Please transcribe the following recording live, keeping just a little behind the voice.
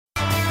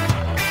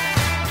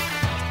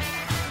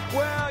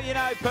you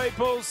know,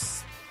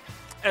 peoples,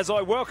 as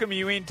I welcome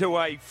you into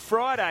a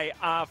Friday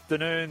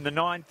afternoon, the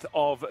 9th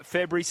of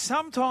February,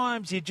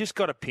 sometimes you just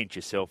got to pinch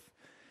yourself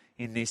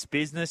in this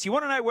business. You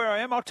want to know where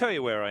I am? I'll tell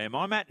you where I am.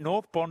 I'm at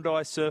North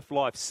Bondi Surf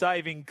Life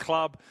Saving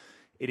Club.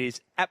 It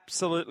is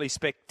absolutely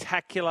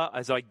spectacular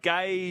as I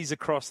gaze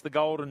across the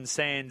golden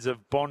sands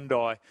of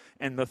Bondi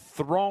and the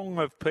throng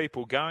of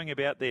people going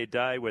about their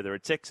day, whether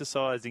it's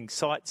exercising,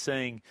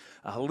 sightseeing,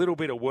 a little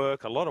bit of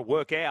work, a lot of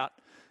work out,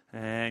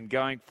 and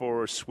going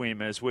for a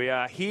swim. As we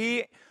are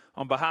here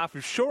on behalf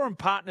of Shaw and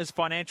Partners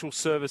Financial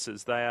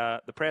Services. They are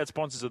the proud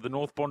sponsors of the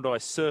North Bondi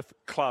Surf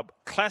Club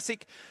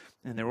Classic,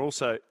 and they're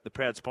also the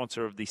proud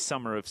sponsor of the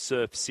Summer of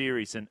Surf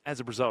series. And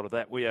as a result of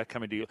that, we are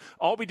coming to you.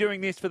 I'll be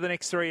doing this for the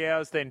next 3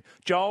 hours. Then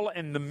Joel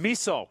and the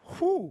Missile.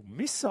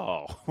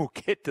 Missile. We'll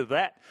get to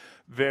that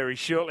very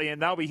shortly.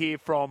 And they'll be here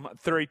from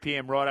 3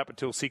 p.m. right up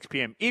until 6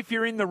 p.m. If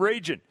you're in the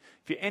region,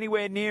 if you're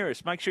anywhere near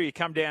us, make sure you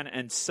come down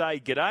and say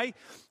g'day.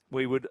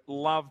 We would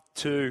love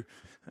to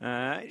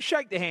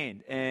shake the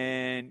hand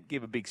and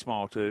give a big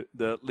smile to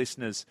the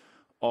listeners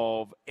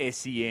of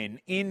SEN.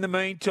 In the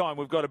meantime,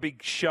 we've got a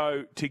big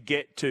show to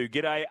get to.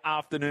 G'day,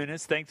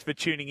 afternooners. Thanks for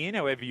tuning in,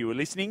 however you are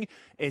listening.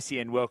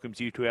 SEN welcomes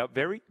you to our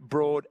very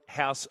broad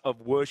house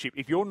of worship.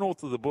 If you're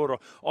north of the border,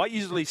 I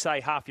usually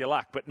say half your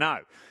luck, but no.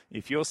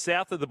 If you're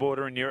south of the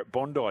border and you're at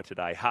Bondi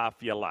today,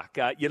 half your luck.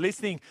 You're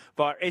listening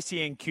via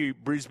SENQ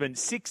Brisbane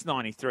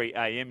 693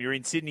 AM. You're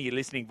in Sydney, you're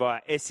listening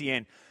via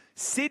SEN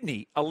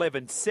Sydney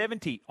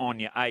 1170 on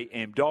your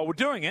AM dial. We're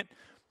doing it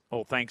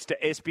all thanks to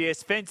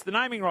SBS Fence, the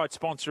naming rights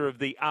sponsor of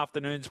the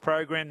afternoon's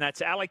program.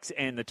 That's Alex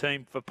and the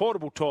team for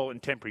portable, tall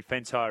and temporary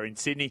fence hire in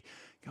Sydney.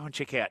 Go and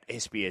check out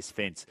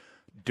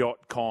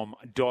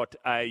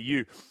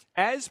sbsfence.com.au.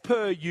 As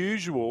per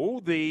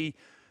usual, the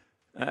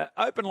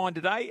open line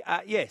today,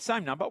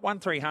 same number,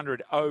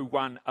 1300 01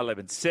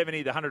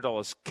 1170. The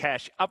 $100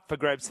 cash up for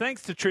grabs.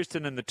 Thanks to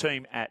Tristan and the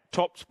team at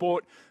Top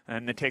Sport.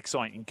 And the text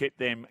line, you can keep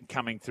them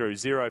coming through,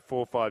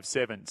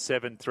 0457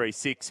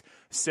 736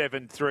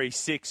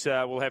 736.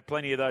 We'll have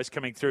plenty of those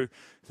coming through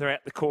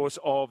throughout the course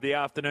of the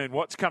afternoon.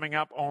 What's coming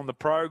up on the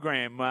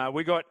program?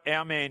 We got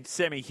our man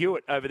Sammy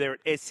Hewitt over there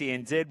at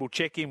SCNZ. We'll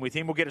check in with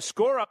him. We'll get a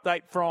score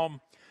update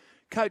from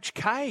Coach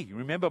K.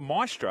 Remember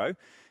Maestro?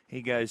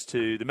 He goes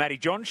to the Matty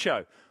John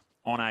show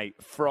on a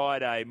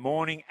Friday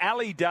morning.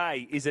 Ali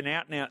Day is an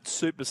out-and-out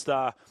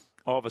superstar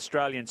of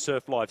Australian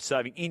surf life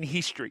saving in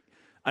history.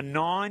 A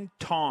 9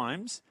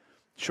 times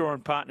Shaw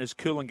and Partners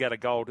Coolangatta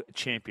Gold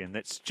champion.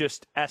 That's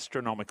just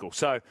astronomical.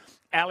 So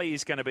Ali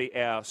is going to be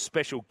our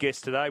special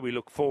guest today. We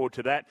look forward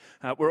to that.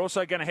 We're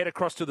also going to head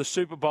across to the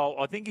Super Bowl.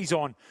 I think he's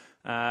on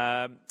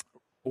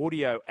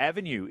Audio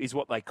Avenue is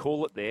what they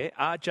call it there.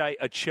 RJ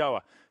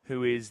Ochoa,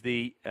 who is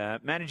the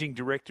managing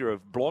director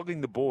of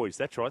Blogging the Boys.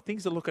 That's right.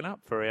 Things are looking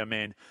up for our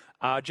man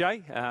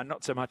RJ.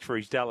 Not so much for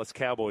his Dallas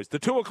Cowboys. The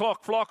 2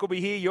 o'clock flock will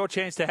be here. Your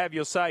chance to have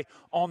your say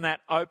on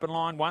that open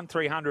line,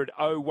 1300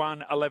 01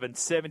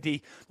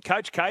 1170.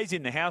 Coach K's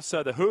in the house,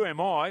 so the Who Am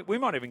I? We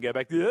might even go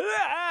back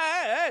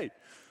to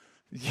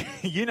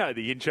you know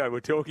the intro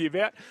we're talking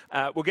about.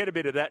 We'll get a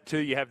bit of that too.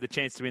 You have the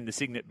chance to win the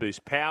Signet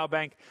Boost Power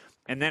Bank.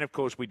 And then, of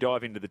course, we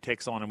dive into the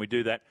text line, and we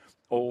do that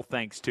all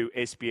thanks to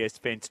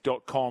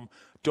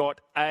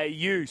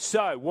sbsfence.com.au.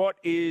 So what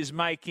is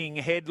making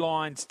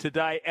headlines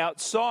today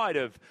outside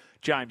of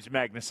James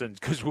Magnuson?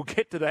 Because we'll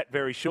get to that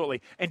very shortly.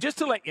 And just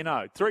to let you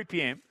know, 3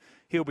 p.m,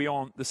 he'll be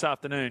on this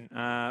afternoon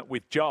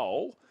with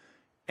Joel.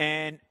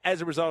 And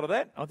as a result of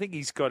that, I think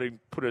he's got to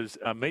put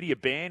a media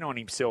ban on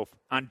himself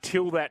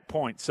until that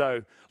point.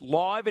 So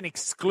live and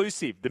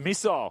exclusive, the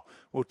Missile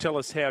will tell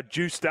us how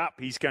juiced up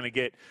he's going to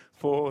get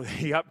for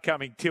the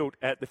upcoming tilt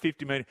at the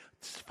 50-metre.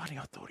 It's funny,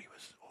 I thought he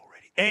was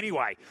already.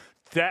 Anyway,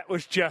 that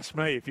was just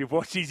me. If you've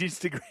watched his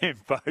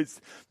Instagram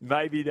post,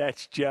 maybe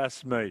that's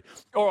just me.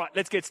 All right,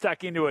 let's get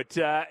stuck into it.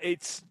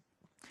 It's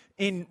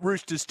in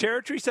Roosters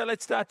territory, so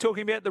let's start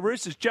talking about the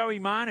Roosters. Joey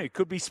Manu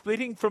could be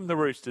splitting from the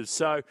Roosters,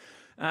 so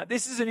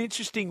this is an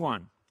interesting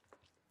one.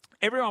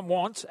 Everyone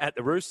wants, at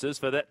the Roosters,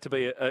 for that to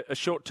be a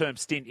short-term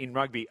stint in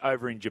rugby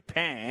over in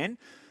Japan,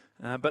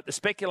 but the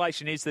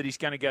speculation is that he's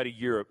going to go to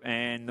Europe.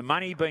 And the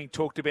money being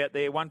talked about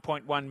there,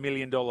 $1.1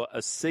 million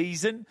a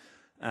season.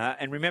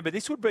 And remember,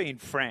 this would be in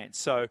France.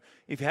 So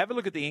if you have a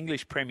look at the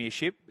English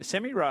Premiership,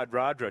 Semi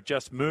Radradra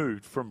just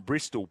moved from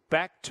Bristol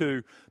back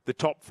to the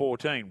top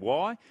 14.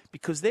 Why?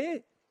 Because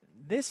their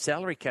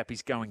salary cap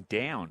is going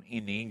down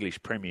in the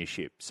English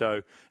Premiership.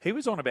 So he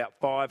was on about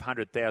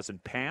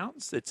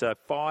 £500,000. It's a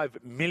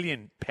 £5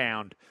 million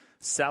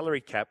salary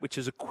cap, which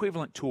is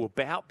equivalent to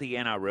about the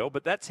NRL,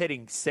 but that's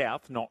heading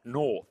south, not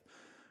north.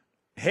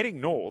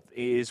 Heading north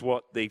is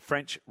what the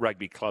French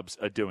rugby clubs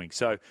are doing.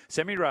 So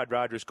Semi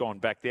Radradra's gone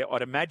back there.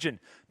 I'd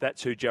imagine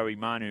that's who Joey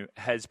Manu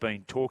has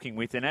been talking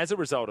with. And as a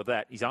result of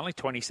that, he's only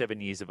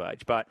 27 years of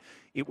age, but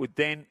it would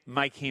then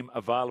make him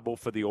available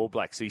for the All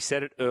Blacks. So he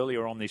said it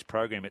earlier on this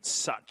program. It's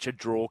such a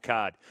draw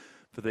card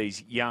for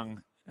these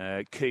young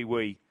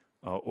Kiwi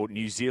or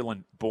New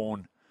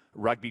Zealand-born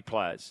rugby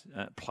players.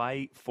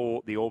 Play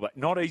for the All Blacks.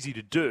 Not easy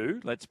to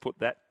do. Let's put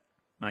that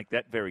make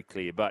that very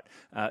clear. But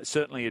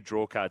certainly a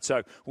draw card.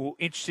 So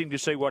interesting to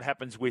see what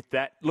happens with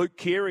that. Luke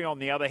Keary, on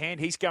the other hand,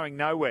 he's going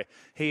nowhere.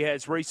 He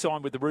has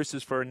re-signed with the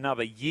Roosters for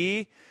another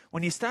year.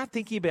 When you start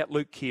thinking about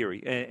Luke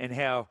Keary and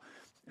how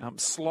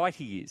slight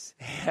he is,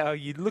 how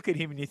you look at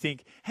him and you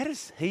think, how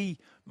does he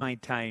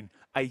maintain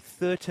a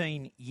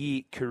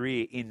 13-year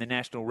career in the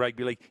National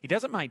Rugby League? He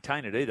doesn't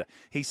maintain it either.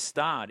 He's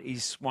starred.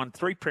 He's won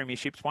 3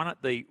 premierships, 1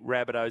 at the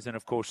Rabbitohs and,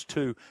 of course,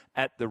 2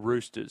 at the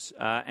Roosters,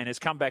 and has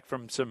come back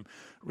from some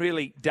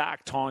really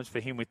dark times for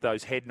him with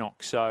those head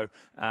knocks. So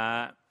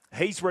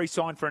he's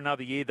re-signed for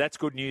another year. That's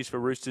good news for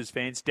Roosters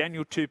fans.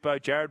 Daniel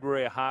Tupou, Jared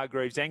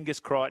Waerea-Hargreaves, Angus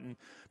Crichton,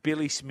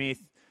 Billy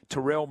Smith,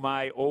 Terrell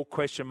May, all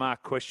question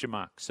mark.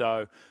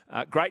 So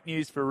great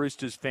news for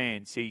Roosters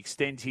fans. He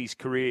extends his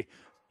career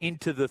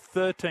into the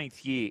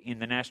 13th year in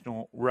the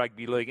National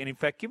Rugby League. And in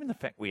fact, given the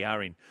fact we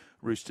are in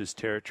Roosters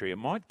territory, it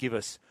might give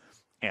us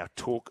our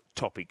talk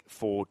topic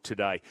for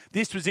today.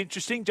 This was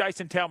interesting.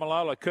 Jason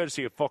Taumalolo,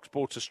 courtesy of Fox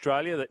Sports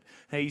Australia, that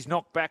he's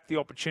knocked back the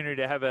opportunity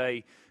to have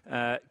a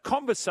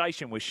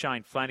conversation with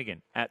Shane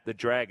Flanagan at the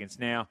Dragons.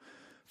 Now,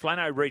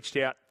 Flano reached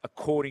out,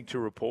 according to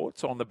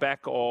reports, on the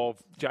back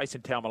of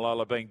Jason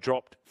Taumalolo being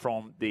dropped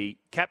from the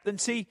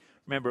captaincy.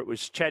 Remember, it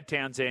was Chad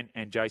Townsend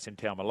and Jason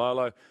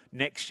Taumalolo.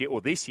 Next year, or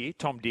this year,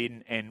 Tom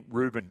Dearden and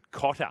Ruben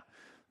Cotter.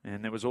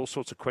 And there was all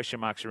sorts of question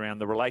marks around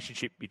the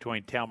relationship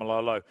between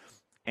Taumalolo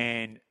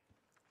and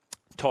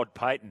Todd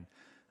Payten.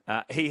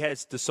 He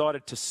has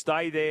decided to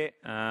stay there.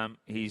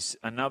 He's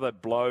another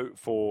blow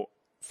for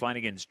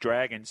Flanagan's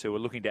Dragons, who are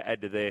looking to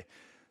add to their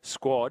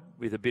squad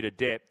with a bit of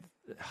depth.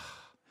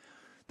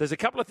 There's a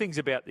couple of things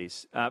about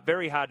this.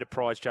 Very hard to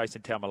prize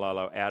Jason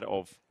Taumalolo out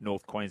of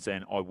North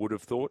Queensland, I would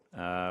have thought,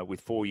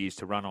 with 4 years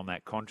to run on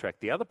that contract.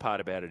 The other part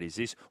about it is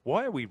this: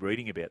 why are we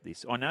reading about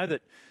this? I know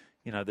that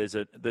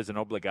there's an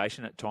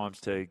obligation at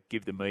times to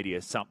give the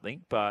media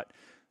something, but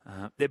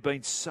they've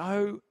been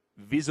so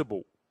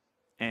visible,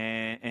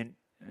 and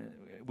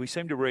we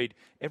seem to read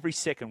every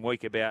second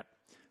week about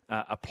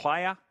a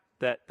player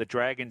that the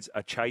Dragons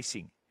are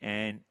chasing.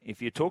 And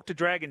if you talk to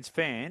Dragons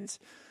fans,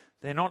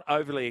 they're not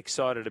overly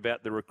excited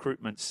about the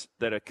recruitments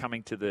that are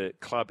coming to the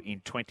club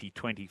in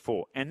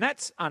 2024. And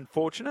that's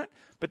unfortunate,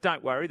 but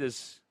don't worry,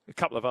 there's a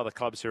couple of other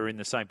clubs who are in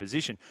the same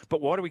position.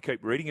 But why do we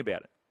keep reading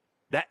about it?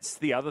 That's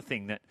the other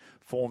thing that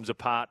forms a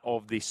part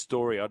of this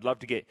story. I'd love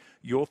to get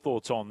your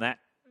thoughts on that,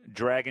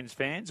 Dragons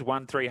fans.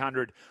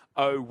 1300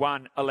 01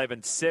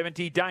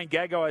 1170. Dane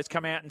Gagai has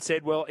come out and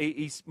said, well,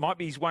 might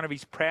be one of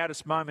his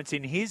proudest moments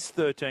in his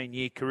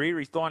 13-year career.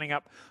 He's lining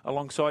up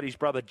alongside his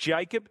brother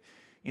Jacob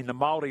in the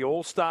Māori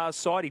All-Stars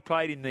side. He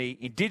played in the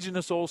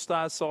Indigenous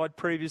All-Stars side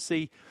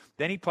previously.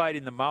 Then he played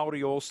in the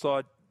Māori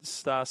All-Stars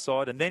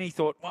side. And then he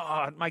thought,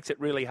 it makes it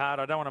really hard.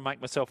 I don't want to make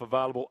myself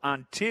available,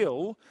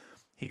 until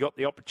he got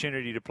the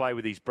opportunity to play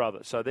with his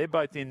brother. So they're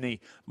both in the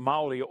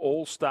Māori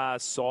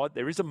All-Stars side.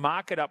 There is a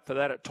market up for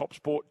that at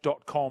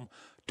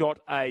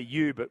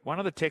topsport.com.au. But one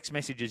of the text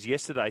messages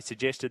yesterday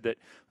suggested that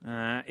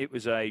it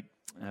was a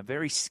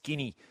very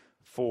skinny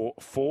for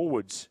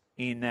forwards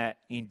in that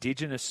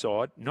Indigenous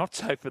side, not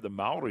so for the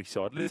Māori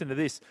side. Listen to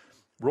this.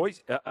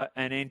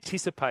 An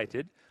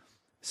anticipated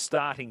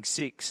starting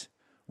 6: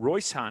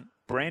 Royce Hunt,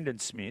 Brandon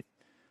Smith,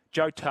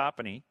 Joe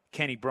Tarpany,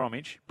 Kenny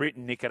Bromwich,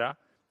 Britton Nikita,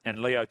 and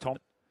Leo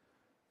Thompson.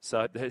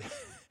 So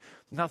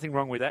nothing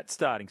wrong with that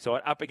starting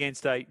side. Up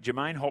against a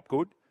Jermaine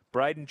Hopgood,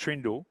 Braden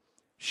Trindle,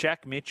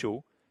 Shaq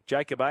Mitchell,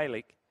 Jacob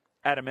Alick,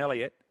 Adam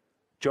Elliott,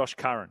 Josh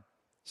Curran.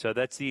 So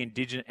that's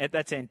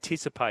that's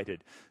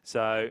anticipated.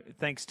 So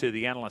thanks to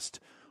the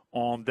analyst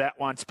on that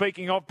one.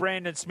 Speaking of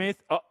Brandon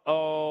Smith,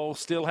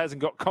 still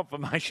hasn't got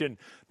confirmation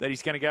that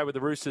he's going to go with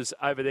the Roosters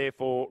over there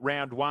for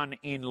round 1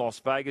 in Las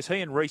Vegas.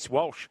 He and Reece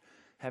Walsh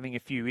having a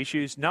few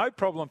issues. No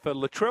problem for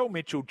Latrell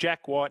Mitchell,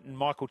 Jack White and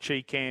Michael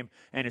Cheekham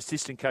and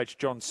assistant coach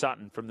John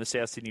Sutton from the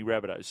South Sydney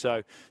Rabbitohs.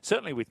 So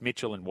certainly with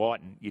Mitchell and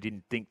Whiten, you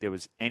didn't think there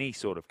was any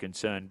sort of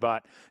concern.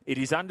 But it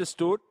is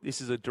understood, this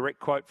is a direct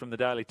quote from the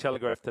Daily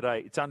Telegraph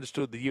today, it's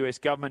understood the US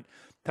government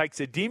takes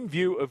a dim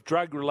view of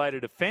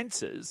drug-related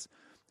offences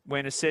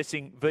when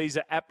assessing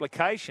visa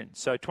applications.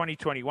 So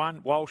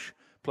 2021, Walsh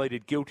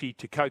pleaded guilty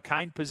to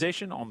cocaine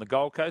possession on the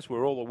Gold Coast.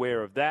 We're all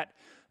aware of that.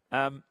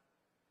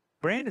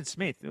 Brandon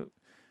Smith,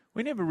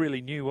 we never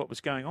really knew what was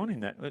going on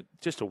in that.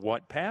 Just a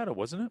white powder,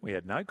 wasn't it? We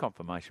had no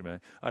confirmation of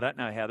it. I don't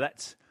know how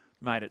that's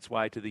made its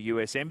way to the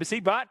US Embassy,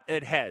 but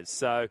it has.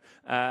 So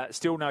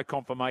still no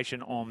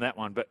confirmation on that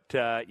one. But,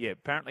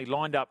 apparently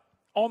lined up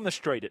on the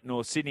street at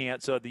North Sydney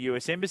outside the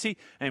US Embassy,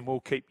 and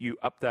we'll keep you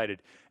updated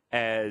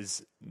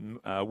as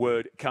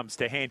word comes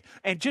to hand.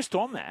 And just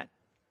on that,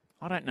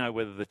 I don't know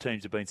whether the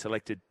teams have been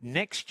selected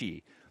next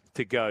year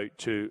to go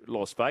to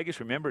Las Vegas.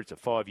 Remember, it's a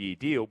 5-year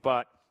deal,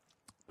 but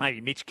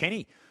maybe Mitch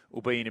Kenny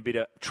will be in a bit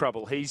of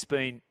trouble. He's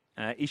been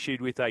issued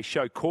with a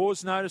show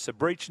cause notice, a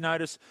breach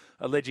notice,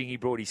 alleging he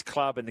brought his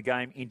club and the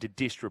game into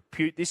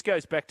disrepute. This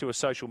goes back to a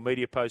social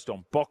media post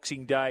on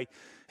Boxing Day.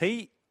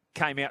 He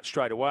came out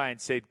straight away and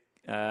said,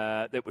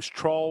 that was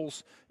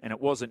trolls and it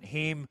wasn't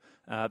him.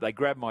 They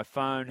grabbed my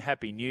phone,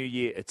 Happy New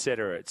Year,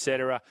 etc.,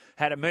 etc.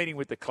 Had a meeting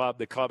with the club.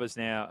 The club has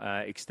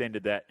now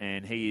extended that,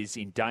 and he is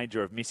in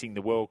danger of missing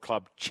the World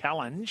Club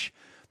Challenge.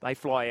 They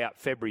fly out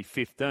February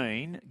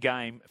 15,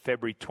 game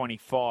February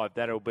 25.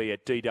 That'll be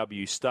at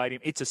DW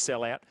Stadium. It's a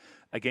sellout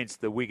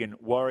against the Wigan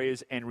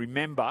Warriors. And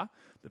remember,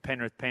 the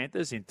Penrith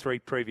Panthers, in 3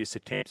 previous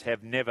attempts,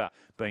 have never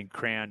been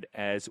crowned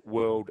as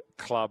World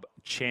Club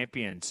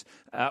Champions.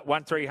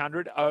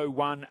 1300 01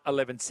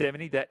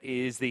 1170. That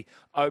is the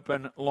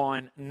open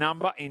line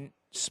number. In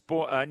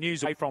sport,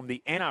 news away from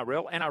the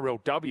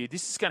NRLW.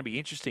 This is going to be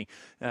interesting.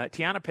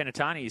 Tiana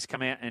Penatani has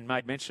come out and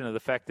made mention of the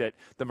fact that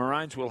the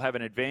Maroons will have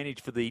an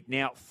advantage for the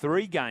now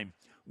 3-game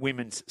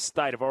Women's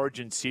State of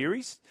Origin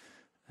series.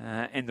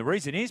 And the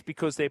reason is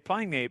because they're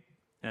playing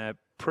their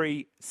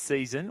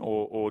pre-season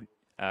or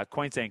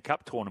Queensland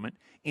Cup tournament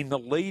in the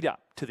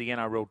lead-up to the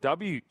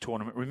NRLW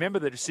tournament. Remember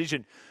the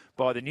decision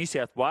by the New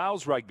South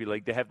Wales Rugby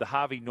League to have the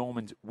Harvey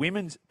Norman's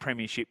Women's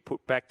Premiership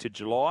put back to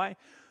July.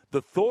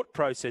 The thought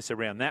process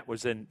around that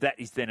was then that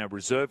is then a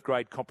reserve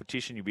grade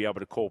competition. You'll be able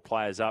to call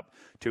players up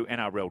to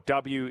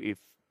NRLW if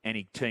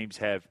any teams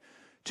have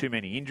too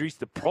many injuries.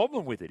 The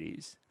problem with it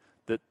is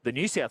that the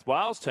New South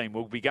Wales team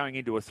will be going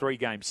into a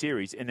 3-game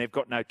series and they've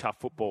got no tough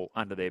football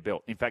under their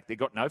belt. In fact, they've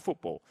got no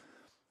football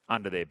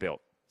under their belt.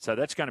 So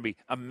that's going to be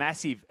a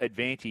massive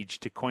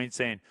advantage to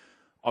Queensland.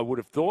 I would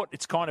have thought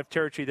it's kind of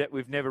territory that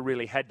we've never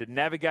really had to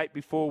navigate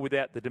before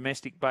without the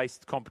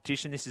domestic-based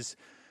competition. This is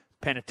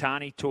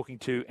Penatani talking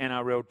to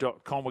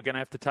NRL.com. We're going to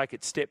have to take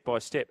it step by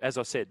step. As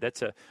I said,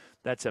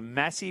 that's a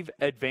massive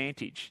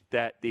advantage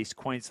that this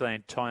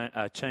Queensland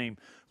team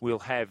will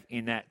have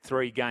in that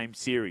 3-game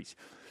series.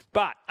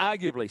 But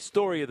arguably,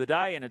 story of the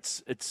day, and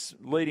it's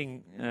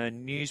leading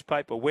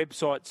newspaper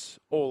websites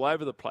all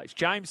over the place.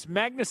 James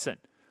Magnuson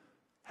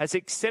has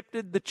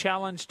accepted the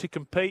challenge to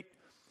compete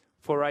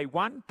for a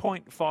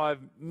 $1.5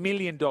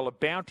 million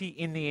bounty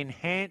in the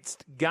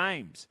enhanced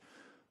games.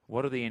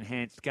 What are the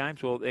enhanced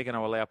games? Well, they're going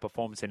to allow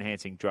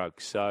performance-enhancing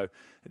drugs. So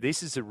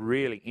this is a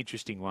really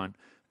interesting one.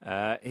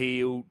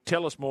 He'll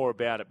tell us more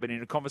about it, but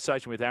in a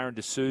conversation with Aaron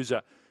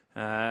D'Souza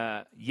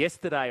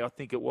yesterday, I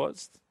think it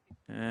was,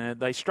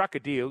 they struck a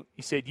deal.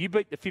 He said, you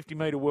beat the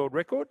 50-metre world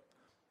record,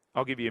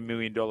 I'll give you $1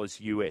 million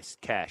US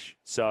cash.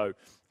 So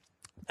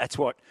that's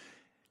what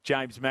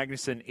James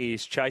Magnuson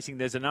is chasing.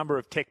 There's a number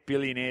of tech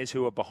billionaires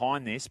who are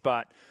behind this,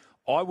 but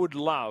I would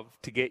love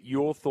to get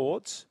your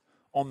thoughts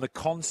on the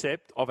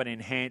concept of an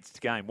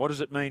enhanced game. What does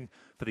it mean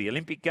for the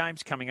Olympic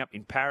Games coming up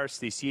in Paris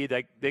this year?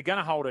 They're going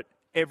to hold it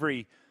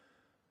every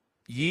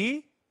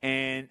year,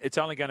 and it's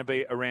only going to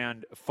be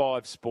around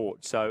 5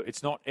 sports. So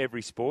it's not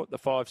every sport. The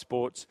 5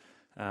 sports,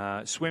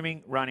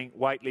 swimming, running,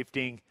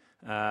 weightlifting,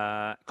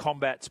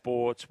 combat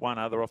sports, one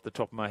other off the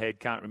top of my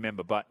head, can't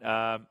remember. But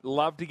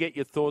love to get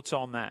your thoughts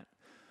on that,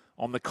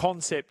 on the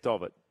concept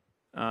of it.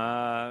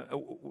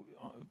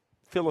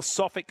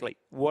 Philosophically,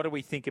 what do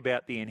we think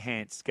about the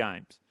enhanced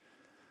games?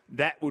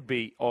 That would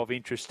be of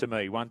interest to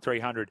me.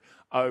 1300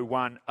 01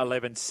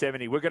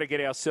 1170. We're going to get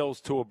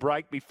ourselves to a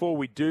break. Before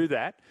we do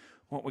that,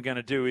 what we're going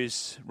to do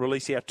is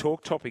release our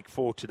talk topic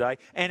for today.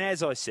 And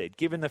as I said,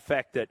 given the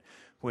fact that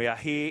we are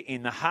here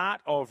in the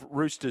heart of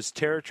Roosters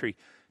territory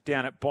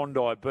down at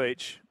Bondi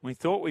Beach, we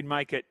thought we'd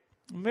make it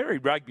very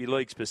rugby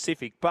league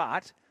specific.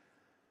 But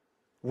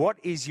what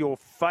is your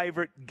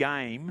favourite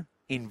game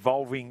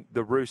involving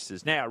the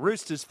Roosters? Now,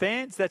 Roosters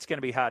fans, that's going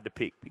to be hard to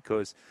pick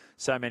because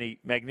so many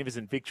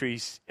magnificent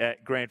victories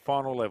at grand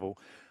final level.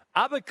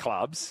 Other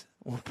clubs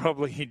will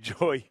probably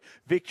enjoy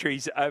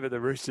victories over the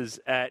Roosters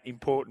at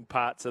important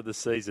parts of the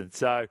season.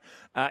 So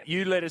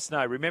you let us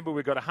know. Remember,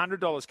 we've got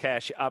 $100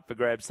 cash up for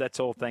grabs.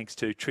 That's all thanks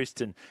to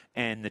Tristan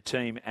and the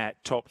team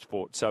at Top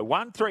Sport. So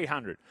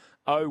 1300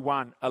 01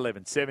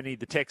 1170.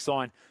 The text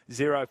line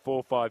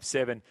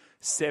 0457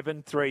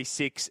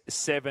 736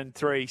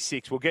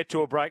 736. We'll get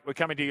to a break. We're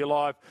coming to you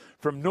live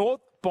from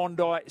North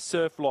Bondi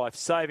Surf Life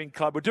Saving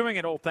Club. We're doing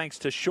it all thanks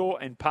to Shaw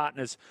and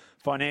Partners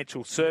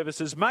Financial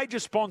Services, major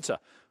sponsor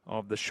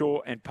of the Shaw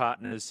and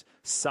Partners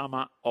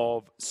Summer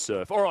of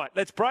Surf. All right,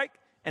 let's break,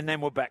 and then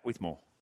we're back with more.